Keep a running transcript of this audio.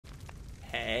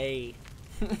Hey.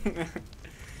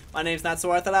 My name's Not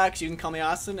So Orthodox, you can call me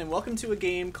Austin, and welcome to a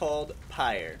game called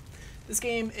Pyre. This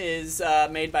game is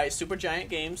made by Supergiant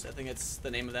Games, I think it's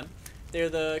the name of them. They're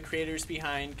the creators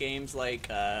behind games like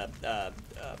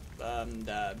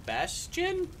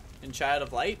Bastion and Child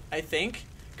of Light, I think.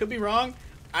 Could be wrong,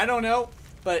 I don't know.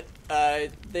 But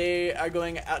they are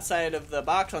going outside of the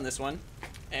box on this one,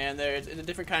 and it's a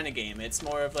different kind of game. It's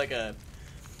more of like a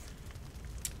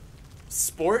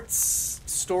sports,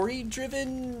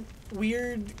 story-driven,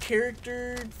 weird,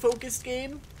 character-focused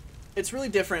game. It's really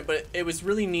different, but it was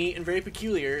really neat and very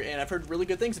peculiar, and I've heard really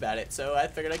good things about it, so I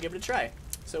figured I'd give it a try.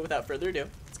 So without further ado,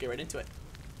 let's get right into it.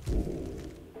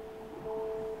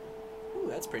 Ooh,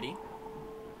 that's pretty.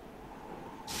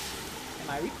 Am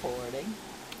I recording?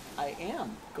 I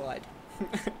am. Good.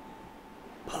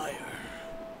 Pyre.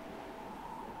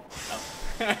 Oh,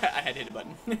 I had to hit a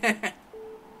button.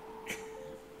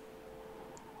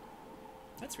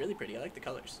 That's really pretty. I like the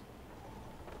colors.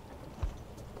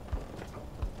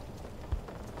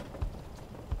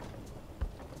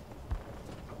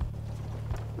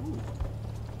 Ooh,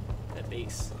 that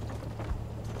bass.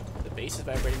 The bass is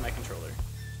vibrating my controller.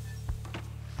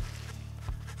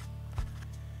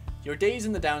 Your days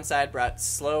in the downside brought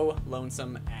slow,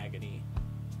 lonesome agony.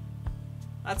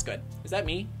 That's good. Is that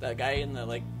me? That guy in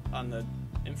the,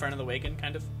 in front of the wagon,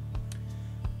 kind of?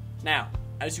 Now,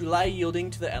 as you lie yielding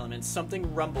to the elements,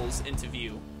 something rumbles into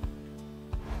view.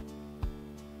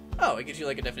 Oh, it gives you,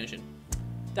 a definition.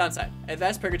 Downside. A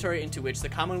vast purgatory into which the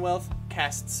Commonwealth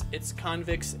casts its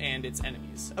convicts and its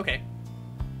enemies. Okay.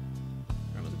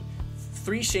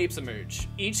 3 shapes emerge,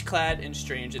 each clad in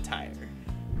strange attire.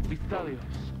 Victorious.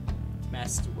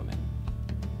 Masked woman.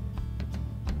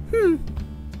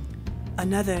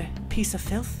 Another piece of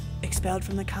filth expelled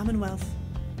from the Commonwealth.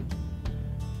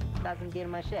 Doesn't get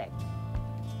my check.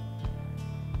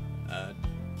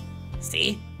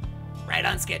 See? Right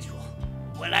on schedule.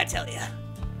 What'd I tell ya?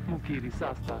 Mukiri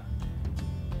Sasta.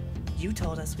 You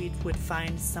told us we would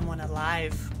find someone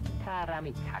alive.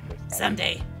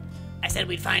 Someday. I said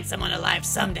we'd find someone alive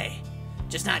someday.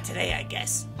 Just not today, I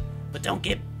guess. But don't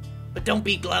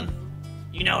be glum.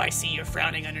 You know I see you're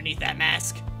frowning underneath that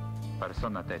mask.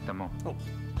 Oh.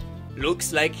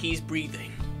 Looks like he's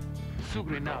breathing.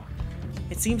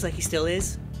 It seems like he still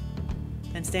is.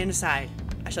 Then stand aside.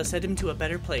 I shall send him to a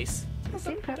better place.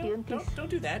 Don't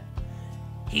do that.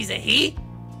 He's a he?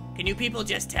 Can you people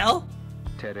just tell?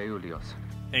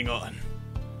 Hang on.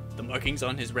 The markings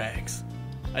on his rags.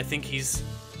 I think he's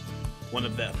one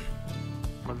of them.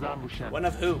 One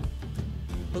of who?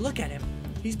 But look at him.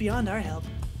 He's beyond our help.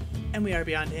 And we are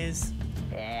beyond his.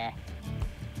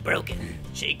 Broken,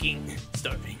 shaking,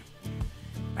 starving.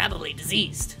 Probably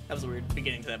diseased. That was a weird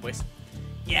beginning to that voice.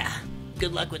 Yeah,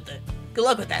 good luck with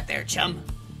that there, chum.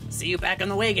 See you back on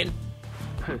the wagon.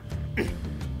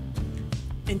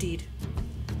 Indeed.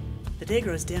 The day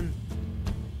grows dim.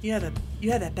 You have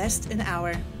at best an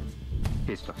hour.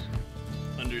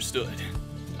 Understood.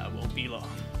 I won't be long.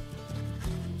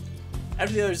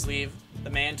 After the others leave, the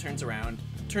man turns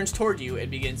toward you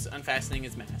and begins unfastening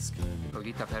his mask. Oh,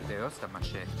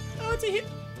 it's a hit.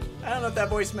 I don't know if that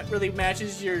voice really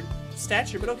matches your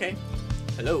stature, but okay.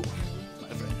 Hello, my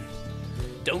friend.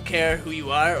 Don't care who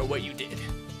you are or what you did.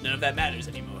 None of that matters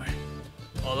anymore.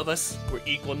 All of us were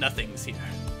equal nothings here.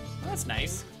 Well, that's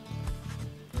nice.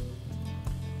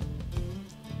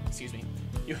 Excuse me.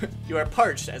 You are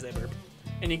parched as I burp,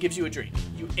 and he gives you a drink.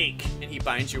 You ache, and he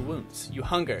binds your wounds. You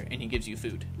hunger, and he gives you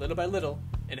food. Little by little,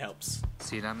 it helps.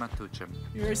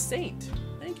 You're a saint.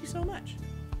 Thank you so much.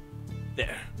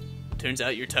 There. Turns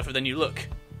out you're tougher than you look.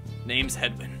 Name's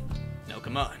Hedwin. Now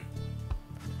come on.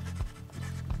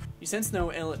 You sense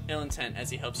no ill intent as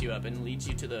he helps you up and leads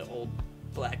you to the old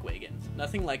black wagon.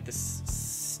 Nothing like the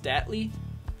stately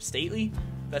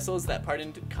vessels that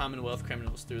pardoned Commonwealth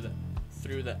criminals through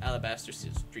the alabaster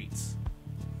streets.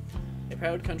 A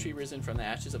proud country risen from the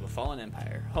ashes of a fallen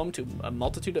empire, home to a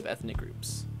multitude of ethnic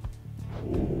groups.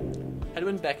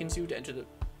 Hedwin beckons you to enter the...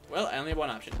 Well, I only have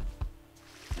one option.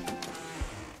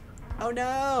 Oh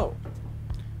no!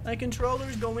 My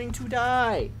controller's going to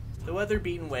die! The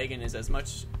weather-beaten wagon is as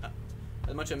much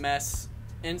a mess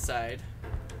inside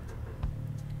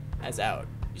as out.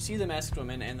 You see the masked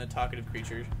woman and the talkative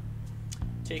creature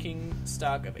taking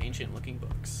stock of ancient-looking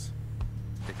books.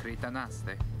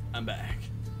 I'm back.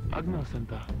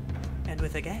 And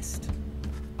with a guest.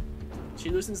 She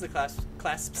loosens the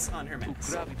clasps on her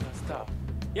mask.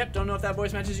 Yep, don't know if that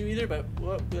voice matches you either, but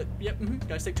yep,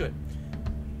 gotta stick to it.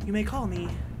 You may call me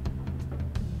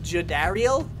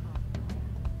Jadariel?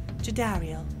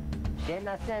 Jadariel.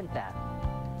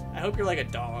 I hope you're like a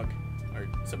dog or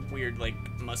or some weird, like,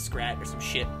 muskrat or some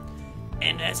shit.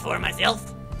 And as for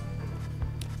myself?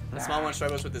 The small one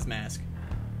struggles with his mask.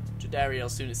 Jadariel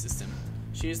soon assists him.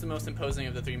 She is the most imposing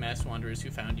of the 3 masked wanderers who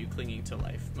found you clinging to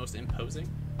life. Most imposing?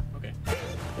 Okay.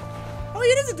 Oh,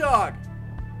 it is a dog!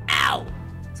 Ow!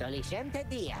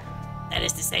 That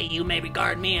is to say, you may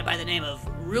regard me by the name of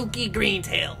Rookie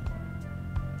Greentail.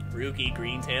 Rookie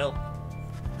Greentail.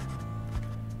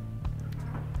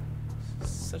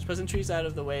 Such pleasantries out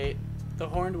of the way, the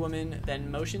horned woman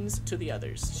then motions to the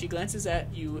others. She glances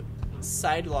at you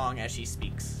sidelong as she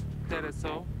speaks. That is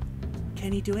so.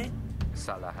 Can he do it?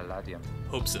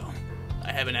 Hope so.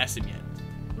 I haven't asked him yet.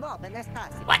 What?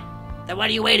 Then what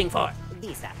are you waiting for?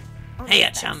 Hey,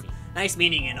 chum. Nice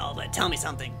meeting and all, but tell me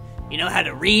something. You know how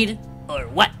to read, or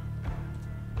what?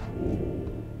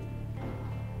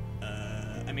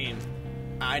 I mean,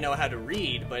 I know how to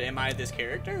read, but am I this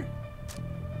character?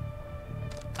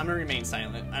 I'm gonna remain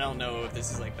silent. I don't know if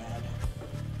this is, like, bad.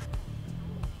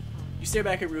 You stare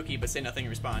back at Rookie, but say nothing in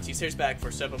response. He stares back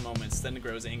for several moments, then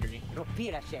grows angry.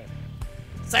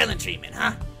 Silent treatment,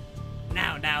 huh?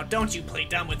 Now, don't you play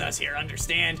dumb with us here,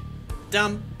 understand?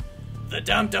 Dumb? The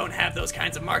dumb don't have those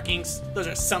kinds of markings. Those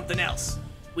are something else.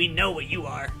 We know what you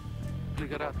are.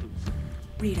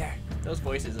 Reader. Those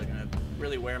voices are gonna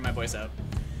really wear my voice out.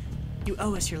 You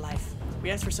owe us your life.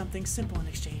 We ask for something simple in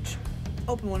exchange.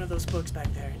 Open one of those books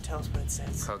back there and tell us what it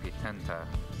says.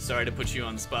 Sorry to put you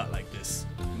on the spot like this,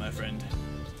 my friend.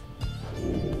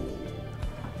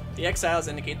 The exiles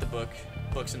indicate the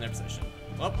books in their possession.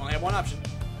 Well, only have one option.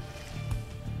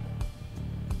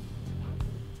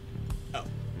 Oh.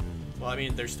 Well, I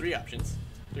mean, there's 3 options.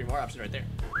 3 more options right there.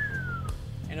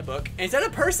 And a book. And is that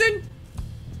a person?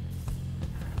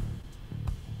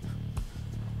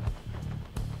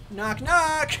 Knock,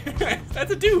 knock!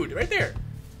 That's a dude right there.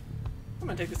 I'm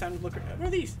gonna take this time to look. What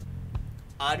are these?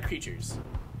 Odd creatures.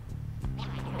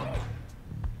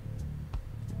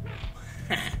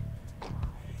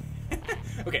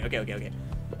 Okay.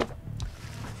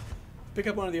 Pick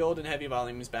up one of the old and heavy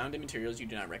volumes bound in materials you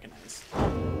do not recognize.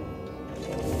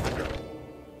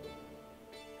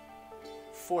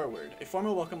 Forward. A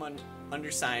formal welcome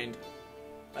undersigned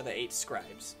by the 8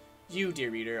 scribes. You, dear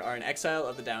reader, are an exile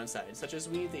of the downside, such as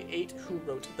we, the 8 who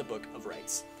wrote the Book of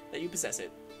Rights. That you possess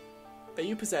it,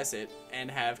 and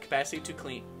have capacity to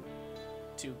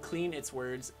clean its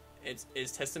words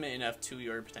is testament enough to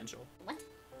your potential. What?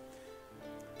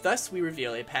 Thus we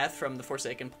reveal a path from the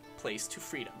forsaken place to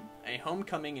freedom, a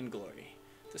homecoming in glory.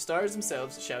 The stars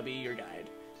themselves shall be your guide.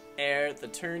 Ere the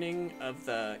turning of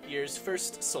the year's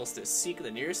first solstice, seek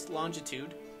the nearest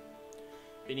longitude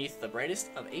beneath the brightest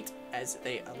of 8 as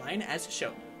they align as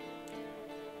shown.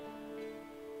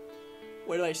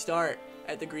 Where do I start?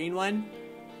 At the green one?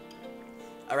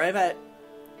 Arrive as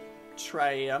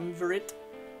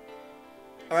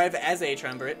a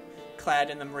triumvirate, clad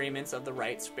in the raiments of the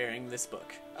rights bearing this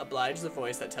book. Oblige the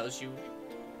voice that tells you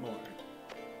more.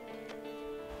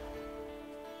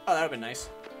 Oh, that would've been nice.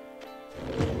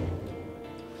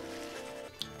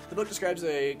 The book describes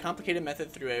a complicated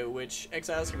method through which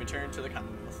exiles can return to the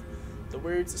Commonwealth. The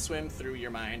words swim through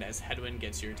your mind as Hedwyn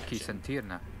gets your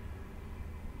attention.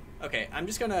 Okay, I'm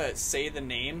just gonna say the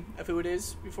name of who it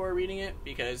is before reading it,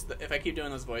 because if I keep doing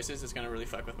those voices, it's gonna really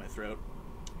fuck with my throat.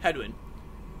 Hedwyn.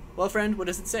 Well, friend, what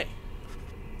does it say?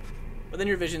 But then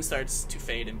your vision starts to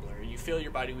fade and blur. You feel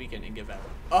your body weaken and give out.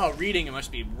 Oh, reading it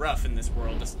must be rough in this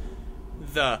world.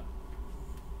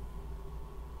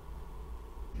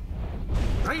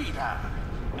 Reader!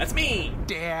 That's me!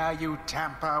 Dare you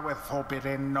tamper with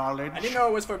forbidden knowledge? I didn't know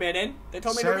it was forbidden. They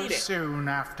told me to read it. So soon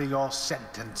after your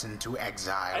sentence into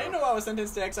exile. I didn't know I was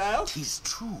sentenced to exile. 'Tis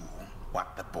true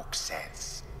what the book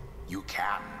says. You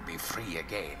can be free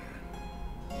again.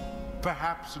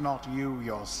 Perhaps not you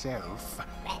yourself,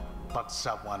 but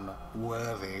someone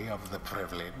worthy of the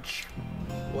privilege.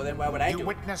 Well, then why would I do it? You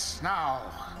witness now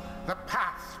the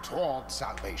path toward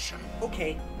salvation.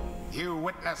 Okay. You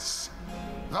witness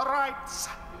the rights.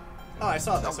 Oh, I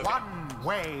saw this. The Okay. one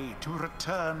way to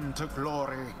return to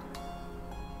glory.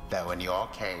 Though in your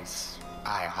case,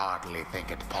 I hardly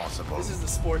think it possible. This is the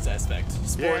sports aspect.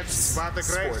 Sports. Yes, by the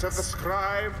grace sports. of the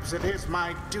scribes, it is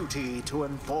my duty to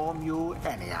inform you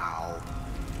anyhow.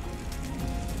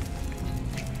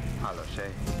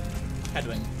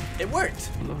 Hedwyn. It worked.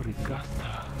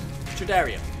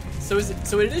 Tridario. So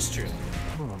it is true.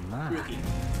 Rookie.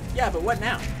 Yeah, but what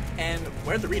now? And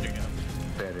where'd the reader go?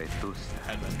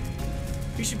 Hedwyn.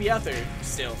 You should be out there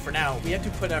still. For now, we have to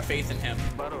put our faith in him.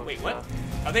 Wait, what?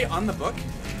 Are they on the book?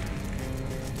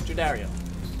 Tridario.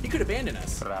 He could abandon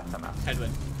us.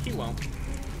 Hedwyn. He won't.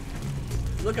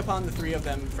 You look upon the three of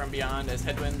them from beyond as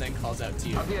Headwind then calls out to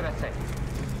you. Pyre.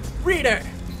 Reader!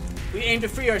 We aim to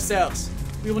free ourselves.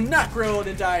 We will not grow old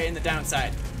and die in the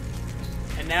downside.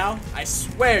 And now, I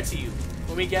swear to you,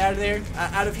 when we get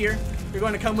out of here, you're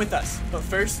going to come with us. But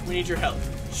first, we need your help.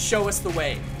 Show us the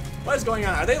way. What is going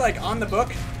on? Are they like on the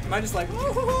book? Am I just like,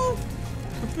 woo-hoo-hoo?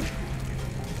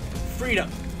 Freedom.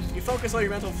 You focus all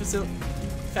your mental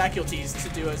faculties to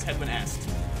do as Headwind asked.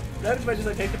 What happens if I just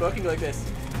like take the book and go like this?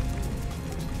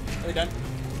 Are they done?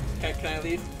 Can I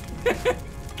leave?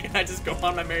 Can I just go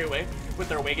on my merry way with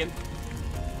their wagon?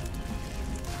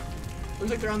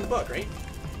 Looks like they're on the book, right?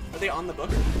 Are they on the book?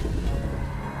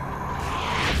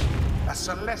 A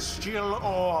celestial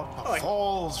orb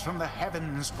falls from the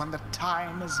heavens when the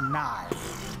time is nigh.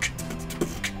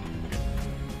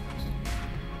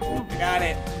 Got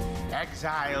it.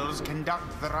 Exiles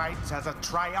conduct the rites as a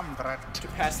triumvirate. To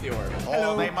pass the orb.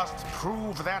 Or they must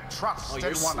prove their trust in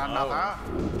one slow. another,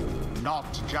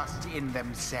 not just in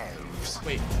themselves.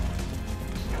 Wait.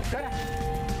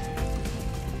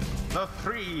 The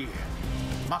three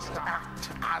must act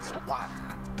as one.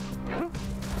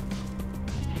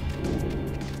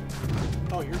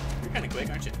 Oh, you're kind of quick,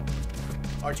 aren't you?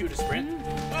 R2 to sprint.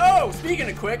 Oh, speaking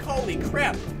of quick, holy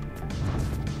crap!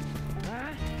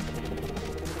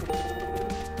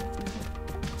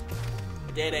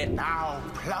 I did it. Now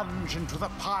plunge into the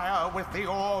pyre with the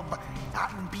orb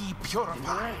and be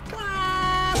purified.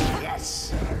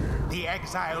 Yes, the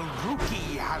exiled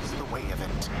rookie has the way of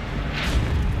it.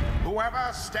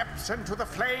 Whoever steps into the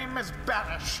flame is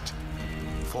banished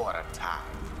for a time.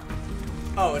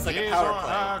 Oh, it's like a power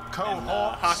play. Her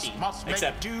cohorts hockey, must make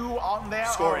except do on their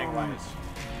scoring own. wise.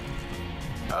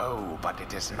 Oh, but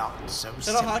it is not so Is that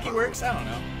simple. how hockey works? I don't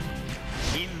know.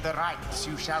 In the rites,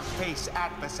 you shall face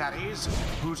adversaries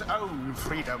whose own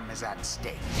freedom is at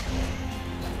stake.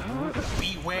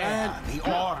 Beware the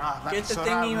aura that Get the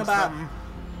surrounds thingy-mabob. them,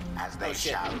 as they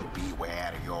shall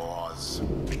beware yours.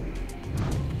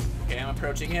 Okay, I'm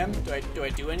approaching him. Do I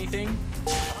do anything?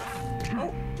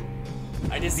 Oh.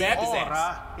 I just zapped his The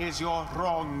ass. aura is your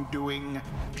wrongdoing.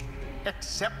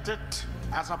 Accept it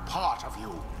as a part of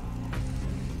you.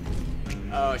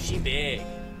 Oh, she big.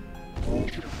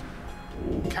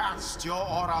 Cast your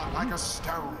aura like a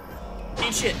stone.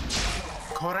 Eat shit.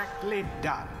 Correctly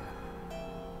done.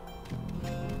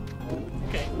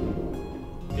 Okay.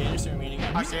 Finish the remaining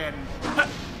items. Again.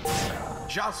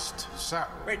 Just so.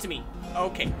 Right to me.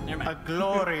 Okay, never A mind.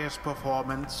 glorious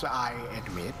performance, I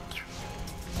admit.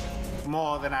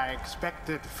 More than I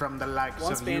expected from the likes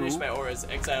Once of banished you. by auras,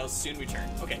 exiles soon return.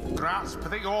 Okay. Grasp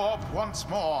the orb once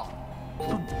more.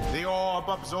 The orb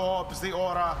absorbs the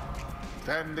aura.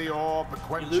 Then the orb You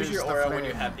quenches lose your the aura flame. when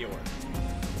you have the orb.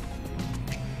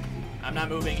 I'm not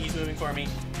moving, he's moving for me.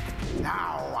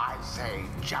 Now I say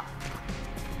jump.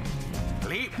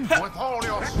 Leap with all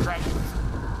your strength.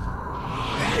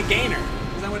 A gainer.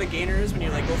 Isn't that what a gainer is when you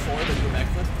like go forward and do a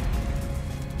backflip?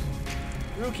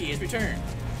 Rookie is returned.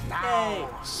 Now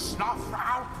snuff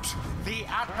out the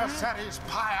adversary's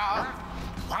pyre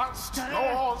whilst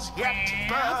yours yet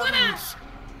burns.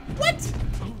 What?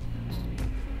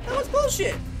 That was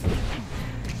bullshit.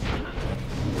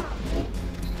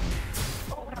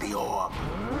 The orb.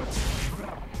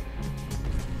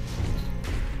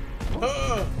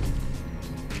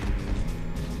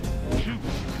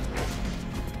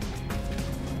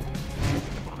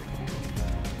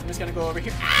 I'm just gonna go over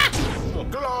here. Ah!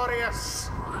 Glorious.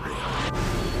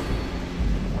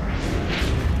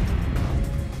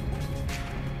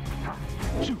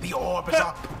 The orb is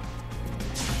up.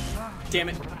 Damn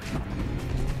it.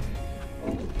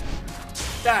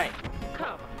 Die.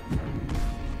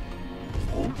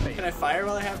 Can I fire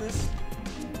while I have this?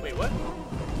 Wait, what?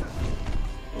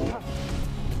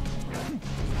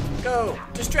 Go!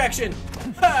 Distraction!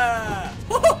 Ha!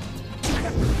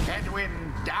 Edwin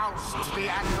doused the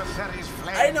adversary's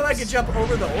flame. I didn't know I could jump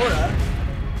over the aura.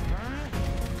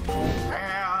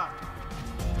 There.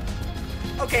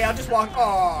 Okay, I'll just walk.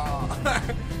 Oh, I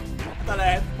thought I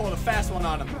had pulled a fast one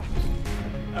on him.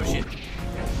 Oh shit.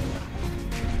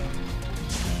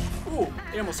 Ooh,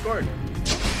 they almost scored.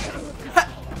 Ha!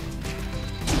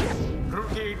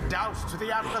 Rookie doused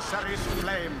the adversary's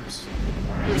flames.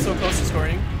 We were so close to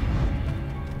scoring.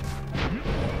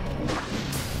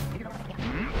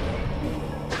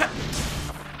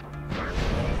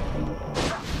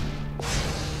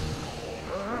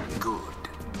 Good.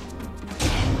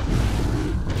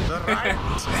 The right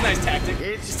It's a nice tactic.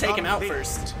 is Just take him out complete.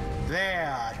 first.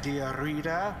 There, dear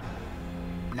reader.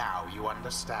 Now you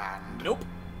understand. Nope.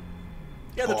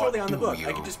 Yeah, they're Or totally on the do book. I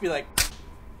you? could just be like,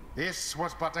 This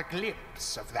was but a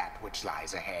glimpse of that which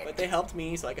lies ahead. But they helped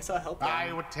me, so I guess I'll help them.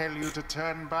 I would tell you to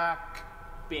turn back.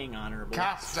 Being honorable.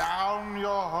 Cast down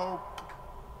your hope.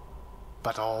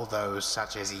 But all those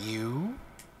such as you,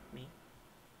 Me?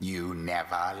 you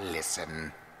never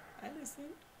listen. I listened.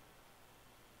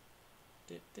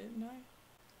 Didn't I?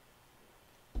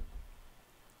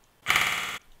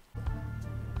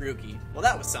 Rookie. Well,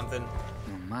 that was something.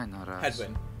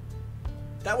 Headwind.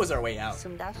 That was our way out.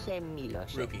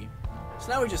 Rookie. So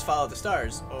now we just follow the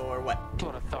stars, or what?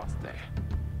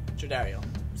 Jadario.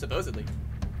 Supposedly.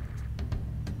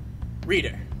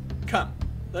 Reader. Come.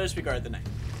 Let us regard the night.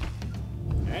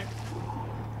 Alright.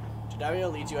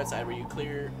 Jadario leads you outside where a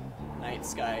clear night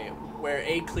sky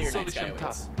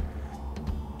awaits.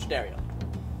 Jadario.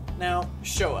 Now,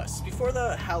 show us. Before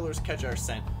the howlers catch our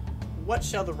scent, what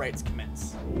shall the rites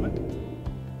commence? What?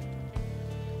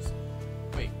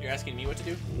 Wait, you're asking me what to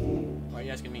do? Why are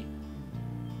you asking me?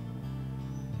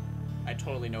 I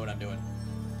totally know what I'm doing.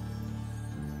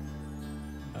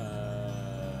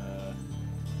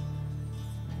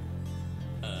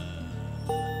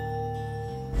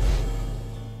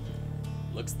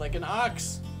 Looks like an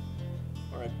ox.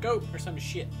 Or a goat or some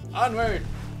shit. Onward!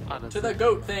 To the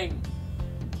goat thing!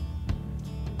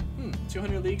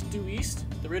 200 leagues due east?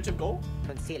 The Ridge of Gold?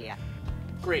 Concilia.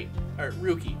 Great. Or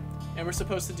Rookie. And we're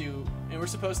supposed to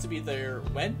be there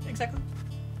when exactly?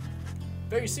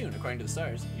 Very soon, according to the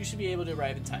stars. You should be able to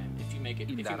arrive in time if you make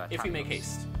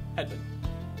haste. Headwind.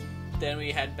 Then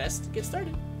we had best get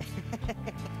started.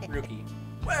 Rookie.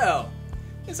 Well,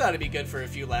 this ought to be good for a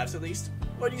few laughs at least.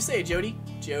 What do you say, Jody?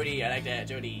 Jody, I like that,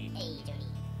 Jody. Hey, Jody.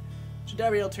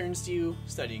 Jadario turns to you,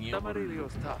 studying you.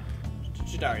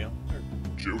 Jadario.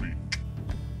 Jody.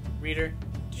 Reader,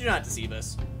 do not deceive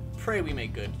us. Pray we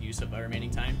make good use of our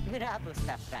remaining time.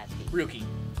 Rookie.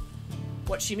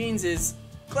 What she means is,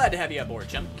 glad to have you aboard,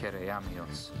 chum.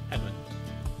 Headwind.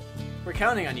 We're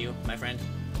counting on you, my friend.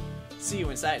 See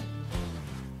you inside.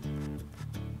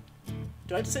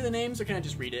 Do I have to say the names, or can I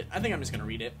just read it? I think I'm just gonna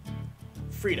read it.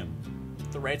 Freedom.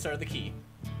 The rights are the key.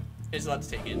 It's a lot to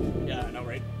take in. Yeah, I know,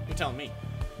 right? You're telling me.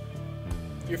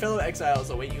 Your fellow exiles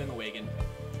await you in the wagon.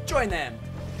 Join them!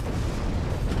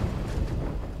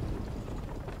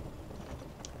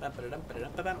 What?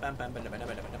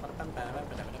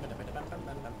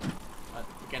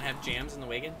 You gonna have jams in the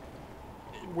wagon?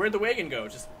 Where'd the wagon go?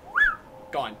 Just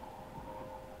gone.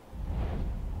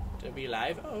 To be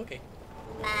alive? Oh, okay.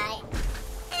 My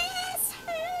ass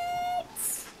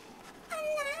hurts a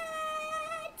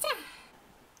lot.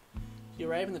 You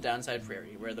arrive in the downside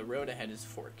prairie, where the road ahead is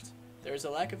forked. There is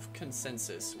a lack of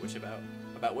consensus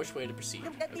about which way to proceed.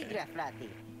 Okay.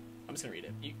 I'm just gonna read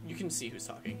it. You can see who's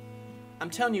talking. I'm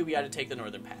telling you we ought to take the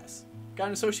northern pass. Got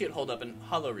an associate holdup in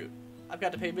Hollow Root. I've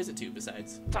got to pay a visit to,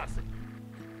 besides.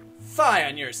 Fie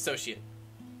on your associate!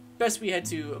 Best we head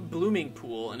to Blooming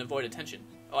Pool and avoid attention.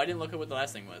 Oh, I didn't look at what the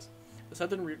last thing was. The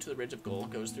southern route to the Ridge of Gold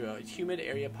goes through a humid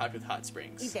area packed with hot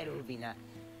springs.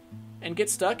 And get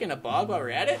stuck in a bog while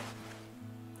we're at it?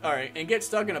 Alright, and get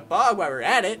stuck in a bog while we're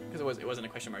at it, because it wasn't a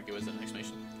question mark, it was an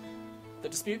exclamation. The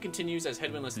dispute continues as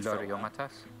Headwind listens for a while.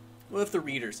 What if the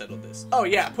reader settled this? Oh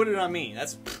yeah, put it on me.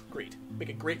 That's great. Make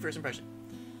a great first impression.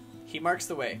 He marks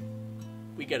the way.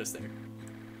 We get us there.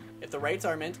 If the rites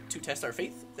are meant to test our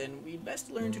faith, then we'd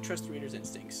best learn to trust the reader's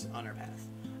instincts on our path.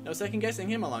 No second guessing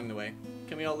him along the way.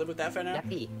 Can we all live with that for now?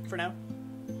 For now?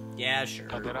 Yeah, sure.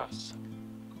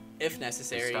 If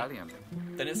necessary,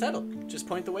 then it's settled. Just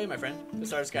point the way, my friend. The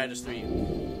stars guide us through you.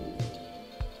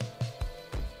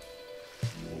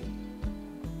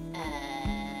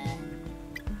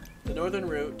 The northern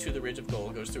route to the Ridge of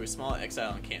Gold goes through a small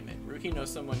exile encampment. Rookie knows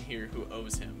someone here who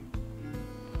owes him.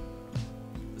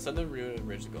 The southern route of the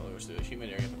Ridge of Gold goes through a humid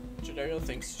area. Jadario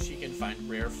thinks she can find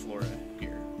rare flora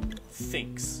here.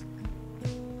 Thinks.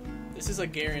 This is a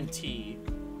guarantee.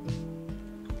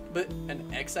 But an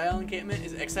exile encampment?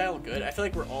 Is exile good? I feel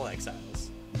like we're all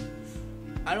exiles.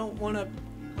 I don't want to...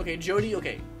 Okay, Jody,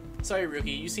 okay. Sorry,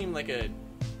 Rookie, you seem like a...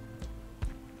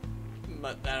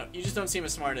 you just don't seem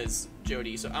as smart as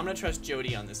Jody, so I'm gonna trust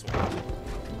Jody on this one.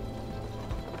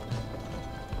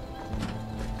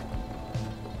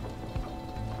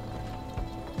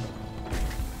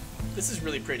 This is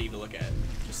really pretty to look at.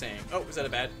 Just saying. Oh, was that a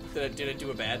bad? Did I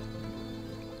do a bad?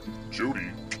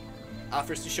 Jody.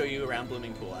 Offers to show you around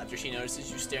Blooming Pool after she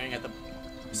notices you staring at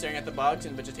the bogs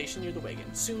and vegetation near the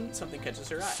wagon. Soon, something catches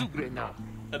her eye.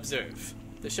 Observe.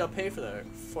 This shall pay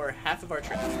for half of our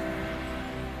trip.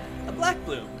 A black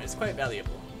bloom is quite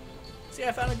valuable. See,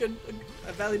 I found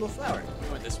a valuable flower. We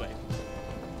went this way.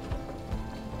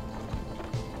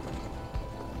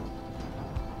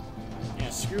 Yeah,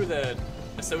 screw the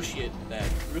associate that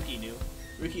Rookie knew.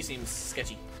 Rookie seems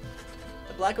sketchy.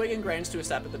 The black wagon grinds to a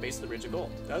stop at the base of the Ridge of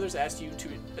Gold. The others asked you to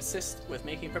assist with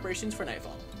making preparations for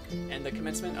nightfall and the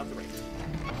commencement of the rite.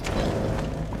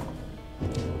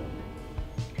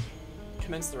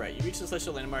 Commence the rite. You reach the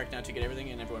celestial landmark now to get everything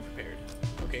and everyone prepared.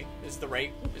 Okay, is the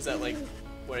rite, is that like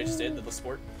what I just did, the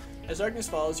sport? As darkness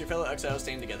falls, your fellow exiles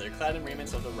stand together, clad in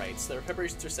raiments of the rites. Their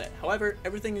preparations are set. However,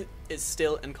 everything is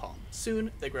still and calm.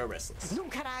 Soon, they grow restless.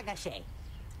 Yukatagashe?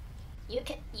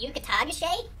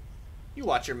 You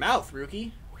watch your mouth,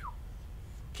 Rookie.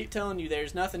 Keep telling you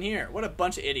there's nothing here. What a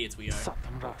bunch of idiots we are.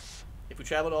 Satanras. If we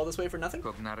traveled all this way for nothing?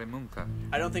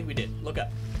 I don't think we did. Look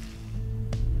up.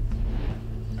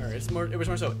 Alright, it was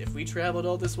more so, if we traveled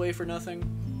all this way for nothing?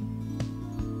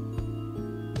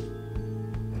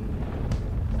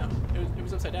 No, it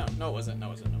was upside down. No, it wasn't. No, it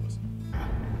wasn't. No, it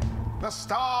wasn't. The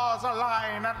stars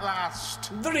align at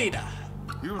last. Drida!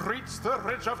 You reach the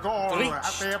Ridge of Gold at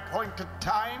the appointed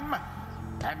time,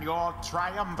 and your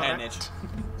triumvirate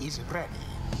is ready.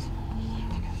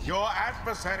 Your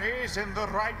adversaries in the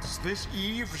rites this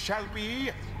eve shall be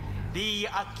the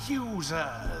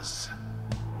accusers.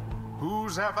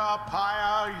 Whosever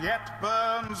pyre yet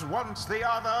burns once the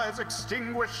other is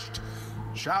extinguished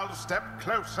shall step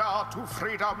closer to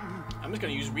freedom. I'm just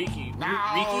gonna use Riki.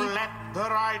 Now let the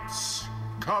rites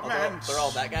commence. They're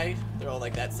all that guy? They're all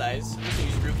like that size? I'm just gonna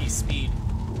use Ruki's speed.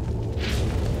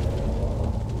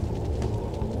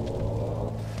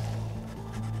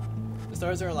 The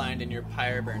stars are aligned and your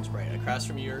pyre burns bright. Across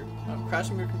from your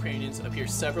companions appear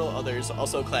several others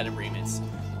also clad in raiments.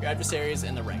 Your adversaries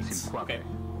and the rites. Okay.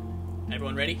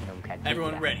 Everyone ready?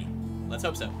 Everyone ready. Let's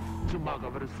hope so.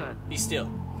 Be still.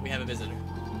 We have a visitor.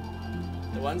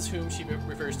 The ones whom she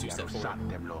refers to step forward.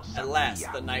 At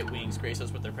last, the Night Wings grace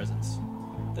us with their presence.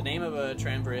 The name of a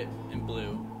triumvirate in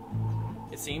blue.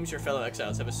 It seems your fellow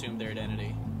exiles have assumed their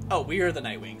identity. Oh, we are the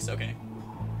Night Wings. Okay.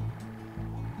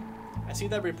 I see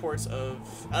that reports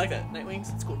of... I like that. Night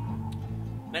Wings. It's cool.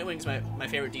 Night Wings, my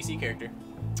favorite DC character.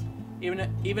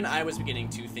 Even I was beginning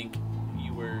to think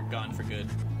you were gone for good.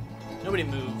 Nobody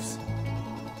moves,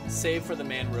 save for the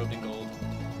man robed in gold,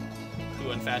 who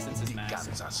unfastens his mask.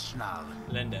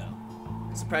 Lendel.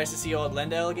 Surprised to see old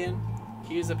Lendel again?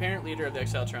 He is the apparent leader of the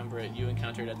exile triumvirate you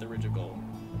encountered at the Ridge of Gold.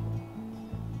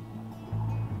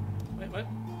 Wait, what?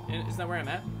 Isn't that where I'm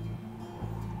at?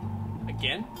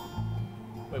 Again?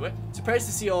 Wait, what? Surprised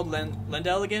to see old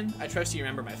Lendel again? I trust you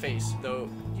remember my face, though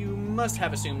you must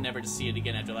have assumed never to see it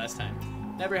again after last time.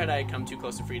 Never had I come too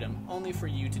close to freedom, only for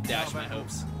you to dash my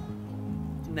hopes.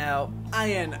 Now, I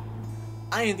and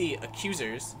the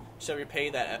accusers shall repay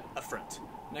that affront.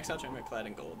 Next I'll turn clad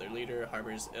in gold. Their leader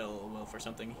harbors ill will for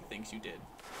something he thinks you did.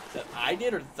 That I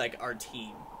did, or like our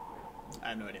team? I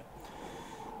have no idea.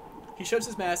 He shoves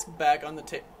his mask back on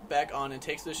and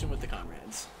takes position with the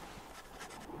comrades.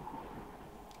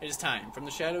 It is time. From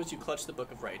the shadows you clutch the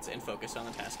Book of Rites and focus on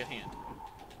the task at hand.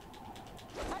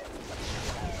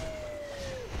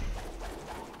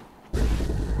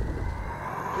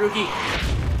 Rookie!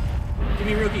 Give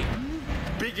me Rookie!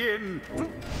 Begin!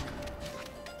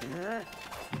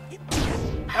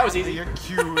 That was easy. The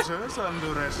accusers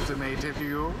underestimated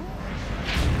you.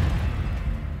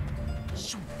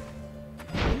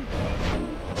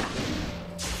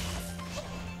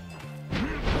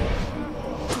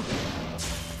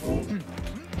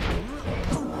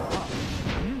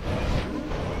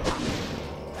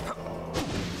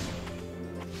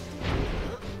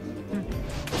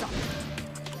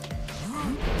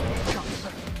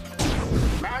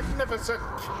 Magnificent!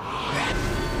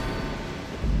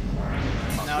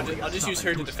 Now I'll just use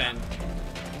her to defend.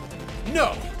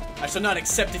 No! I shall not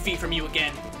accept defeat from you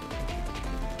again.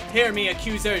 Hear me,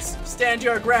 accusers! Stand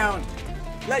your ground!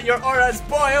 Let your auras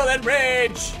boil and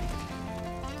rage!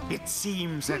 It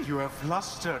seems that you have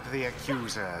flustered the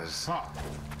accusers.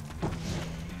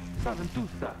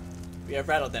 We have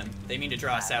rattled them. They mean to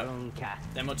draw us out.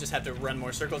 Then we'll just have to run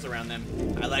more circles around them.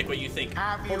 I like what you think.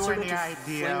 Have you any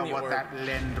idea what that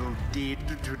Lendl did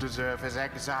to deserve his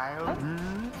exile?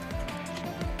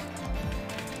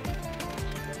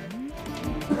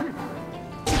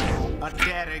 A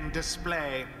daring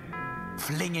display.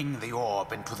 Flinging the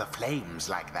orb into the flames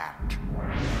like that.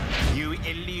 You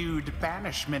elude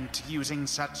banishment using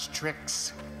such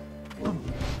tricks.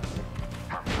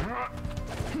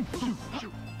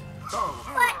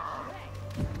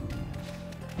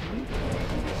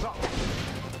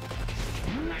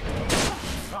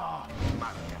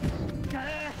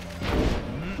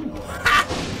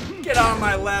 Get on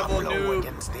my level, noob!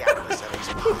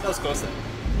 That was close then.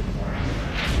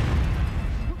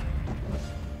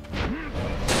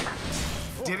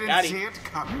 Didn't see it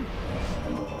coming.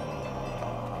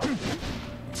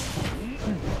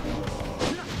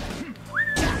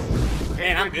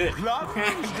 Man, I'm good.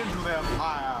 Plunged into their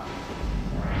fire.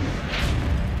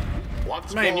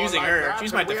 What's I'm not even more using like her. that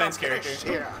She's and my we are defense finished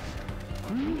character. here.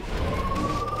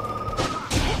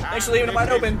 Thanks for leaving it wide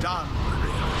And open. is done.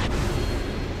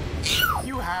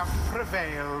 You have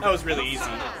prevailed. That was really easy.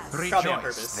 Probably on Rejoice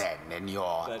purpose. then in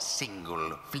your But-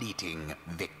 single fleeting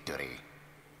victory.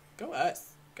 Go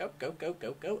us. Go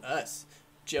us.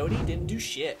 Jody didn't do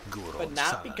shit. Good But old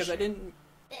not because I Sanashi. didn't...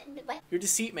 What? Your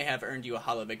deceit may have earned you a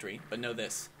hollow victory, but know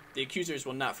this. The accusers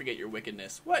will not forget your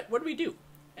wickedness. What do we do?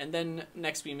 And then,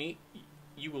 next we meet,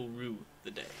 you will rue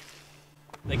the day.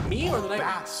 Like me or the night?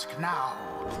 Bask now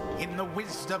in the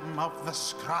wisdom of the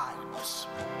scribes.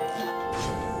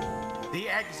 The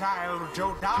exiled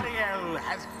Jodariel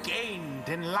has gained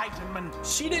enlightenment.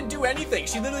 She didn't do anything.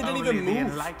 She literally didn't Only even the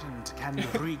move. enlightened can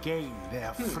regain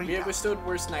their We freedom. have withstood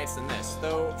worse nights than this,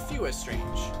 though few as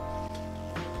strange.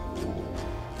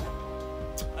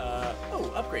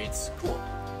 Oh, upgrades. Cool.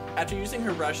 After using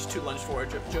her rush to lunge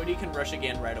forward, Jody can rush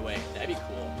again right away. That'd be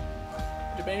cool.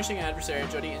 After banishing an adversary,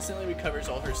 Jody instantly recovers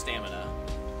all her stamina.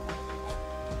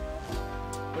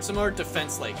 What's a more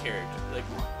defense-like character? Like,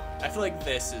 I feel like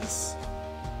this is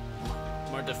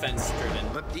more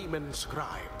defense-driven. The demon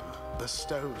scribe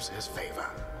bestows his favor.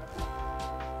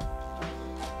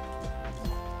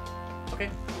 Okay.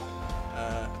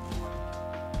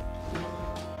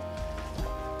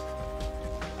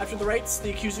 After the rites,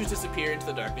 the accusers disappear into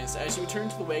the darkness. As you return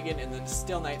to the wagon in the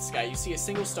still night sky, you see a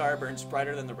single star burns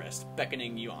brighter than the rest,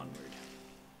 beckoning you onward.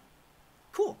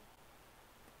 Cool.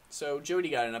 So Jody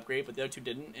got an upgrade, but the other two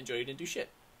didn't, and Jody didn't do shit.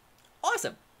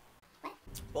 Awesome.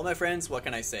 Well, my friends, what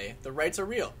can I say? The rites are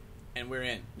real, and we're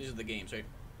in. These are the games, right?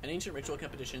 An ancient ritual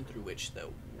competition through which the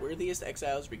worthiest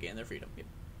exiles regain their freedom. Yep.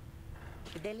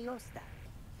 The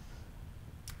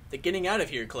Getting Out of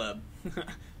Here Club.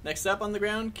 Next up on the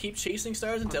ground, keep chasing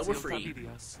stars until we're free.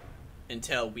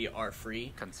 Until we are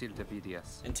free.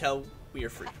 Until we are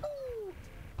free.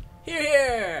 Here,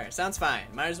 here! Sounds fine.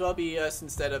 Might as well be us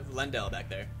instead of Lendell back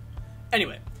there.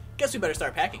 Anyway, guess we better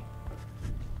start packing.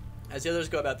 As the others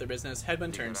go about their business,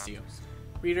 Headman turns to you.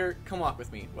 Reader, come walk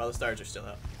with me while the stars are still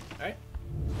out. Alright?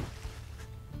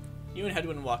 You and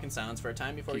Headman walk in silence for a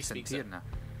time before he speaks up.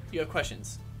 You have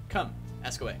questions. Come,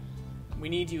 ask away. We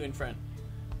need you in front.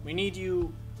 We need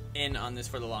you in on this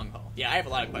for the long haul. Yeah, I have a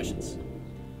lot of questions.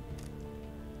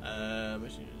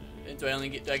 Do I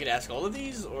get to ask all of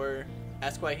these, or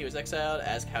ask why he was exiled,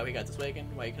 ask how he got this wagon,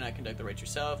 why you cannot conduct the rites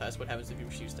yourself, ask what happens if you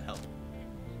refuse to help?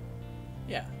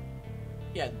 Yeah,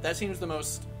 that seems the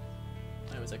most.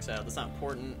 I was exiled. That's not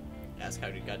important. Ask how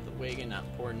you got the wagon. Not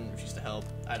important. Refuse to help.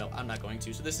 I'm not going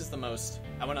to. So this is the most.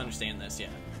 I want to understand this. Yeah.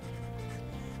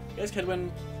 You guys,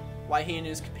 Kedwin, why he and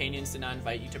his companions did not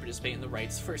invite you to participate in the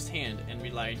rites firsthand and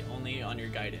relied only on your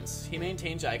guidance. He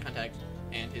maintains eye contact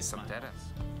and his smile.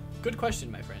 Good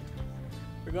question, my friend.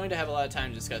 We're going to have a lot of time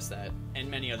to discuss that, and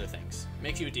many other things.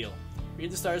 Make you a deal. Read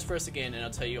the stars for us again, and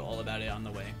I'll tell you all about it on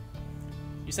the way.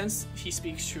 You sense he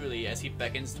speaks truly as he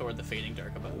beckons toward the fading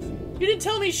dark above. You didn't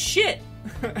tell me shit!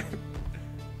 God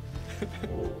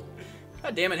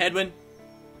damn it, Hedwin.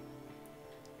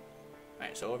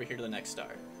 Alright, so over here to the next star.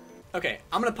 Okay,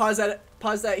 I'm gonna pause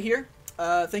that here.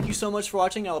 Thank you so much for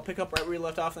watching. I'll pick up right where we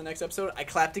left off in the next episode. I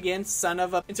clapped again, son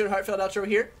of a... Insert heartfelt outro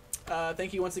here.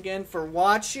 Thank you once again for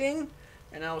watching,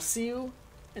 and I will see you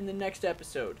in the next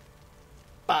episode.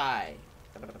 Bye.